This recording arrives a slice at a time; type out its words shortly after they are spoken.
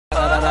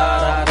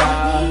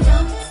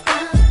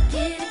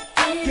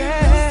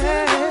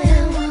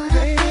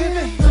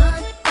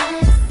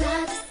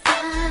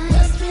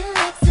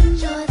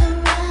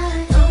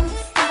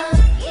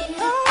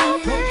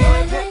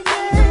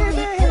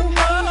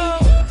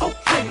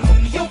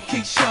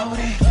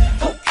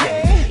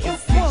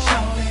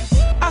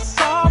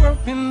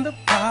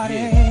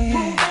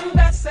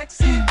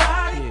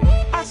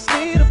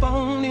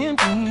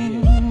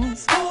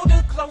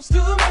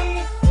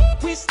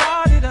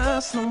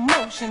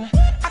open.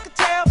 I could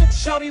tell that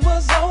shorty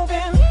was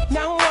open.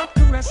 Now I'm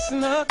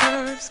caressing her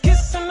curves,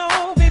 kissing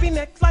on baby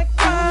neck like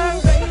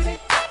fire, baby.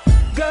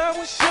 Girl,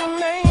 what's your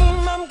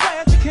name? I'm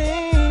glad you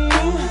came.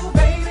 Ooh,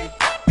 baby,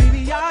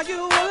 baby, are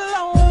you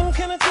alone?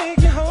 Can I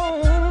take you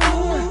home?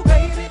 Ooh,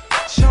 baby,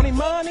 shorty,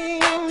 money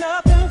ain't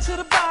nothing to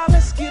the bar.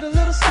 Let's get a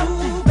little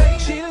something, baby.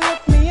 She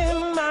looked me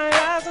in my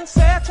eyes and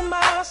said to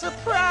my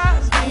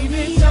surprise,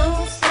 baby,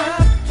 don't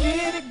stop,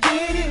 get it,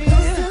 get it.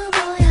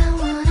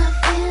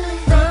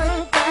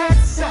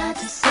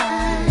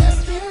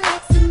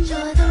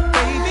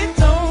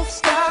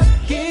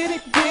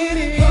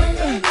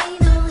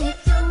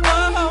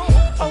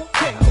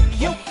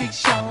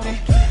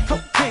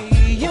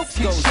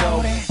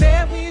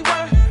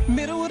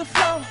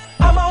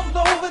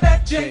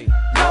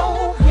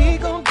 No, we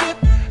gon' dip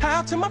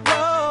out to my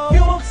bro.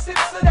 You want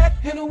sips of that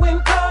in a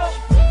wind cold.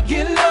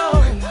 Get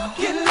low,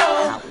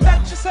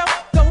 let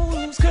yourself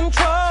lose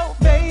control,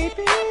 baby.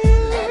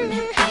 Let me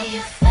be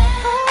your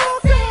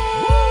fantasy.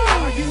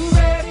 Are you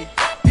ready?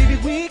 Baby,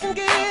 we can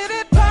get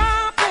it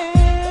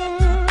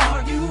poppin'.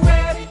 Are you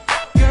ready?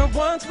 Girl,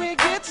 once we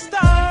get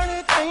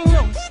started, ain't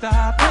no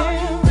stopping. Are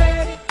you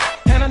ready?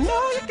 And I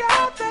know you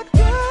got that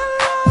good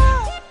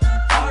love.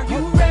 Are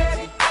you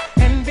ready?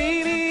 And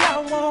baby, I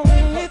want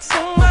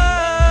so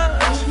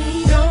much.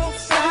 Baby, don't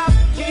stop,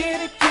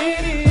 get it,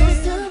 get it. Who's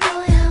the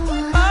boy I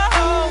wanna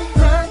Oh,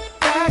 front,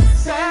 back,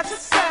 side to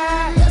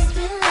side. Just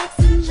relax,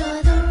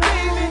 enjoy the ride.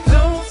 Baby,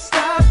 don't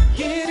stop,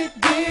 get it,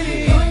 get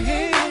it.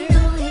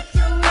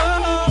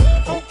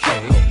 Oh,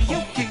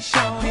 okay,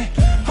 shorty.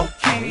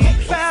 Okay,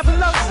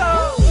 fabuloso.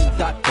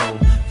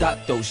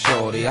 Dato,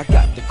 shorty. I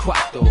got the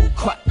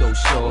quattro,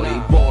 shorty.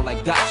 Ball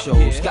like got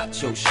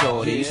your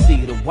shorty. You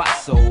see the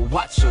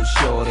watch your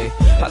shorty.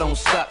 I don't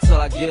stop till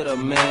I get her,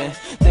 man.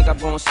 Think I'm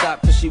gonna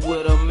stop cause she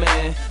with her,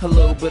 man. A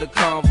little bit of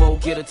convo,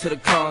 get her to the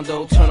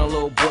condo. Turn a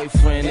little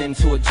boyfriend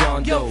into a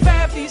John Doe. Yo,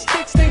 Fab, these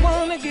chicks, they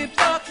wanna get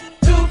up.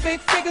 Two big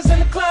figures in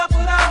the club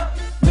without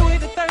Louis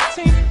the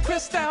 13th,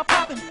 crystal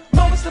popping.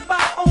 Moments to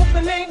buy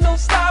open, ain't no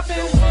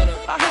stopping.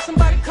 I heard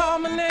somebody call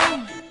my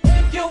name.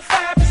 Yo,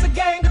 Fab, it's a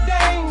gang of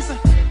dames.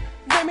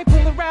 Let me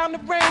pull around the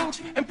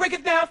range and break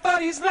it down for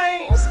these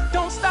lanes.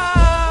 Don't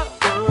stop,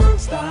 don't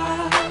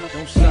stop,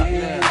 Don't stop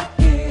now.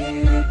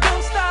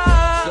 don't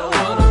stop, So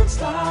don't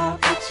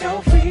stop, get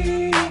your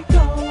feet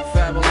going.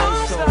 Fabulous,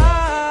 Don't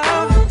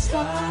stop, don't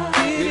stop,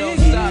 We don't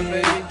stop,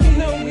 baby.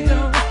 no, we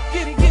don't.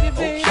 Get it, baby.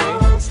 Okay.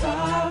 Don't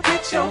stop,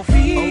 get your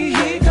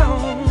feet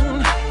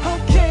going.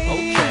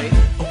 Okay, Okay.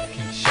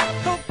 okay, shorty.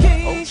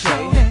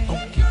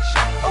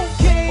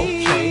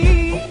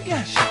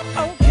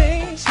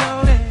 Okay,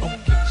 shorty.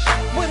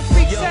 Where the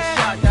freaks Yo, at?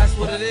 shot, that's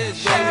what it is,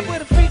 Shab, baby. where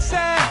the freaks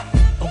at?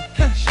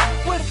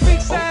 Where the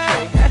freaks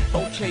at?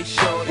 Okay,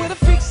 shorty. Where the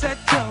freaks at,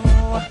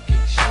 Joe?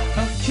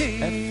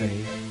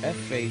 Okay.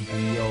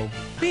 F-A-B-O.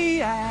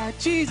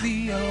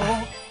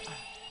 B-I-G-Z-O.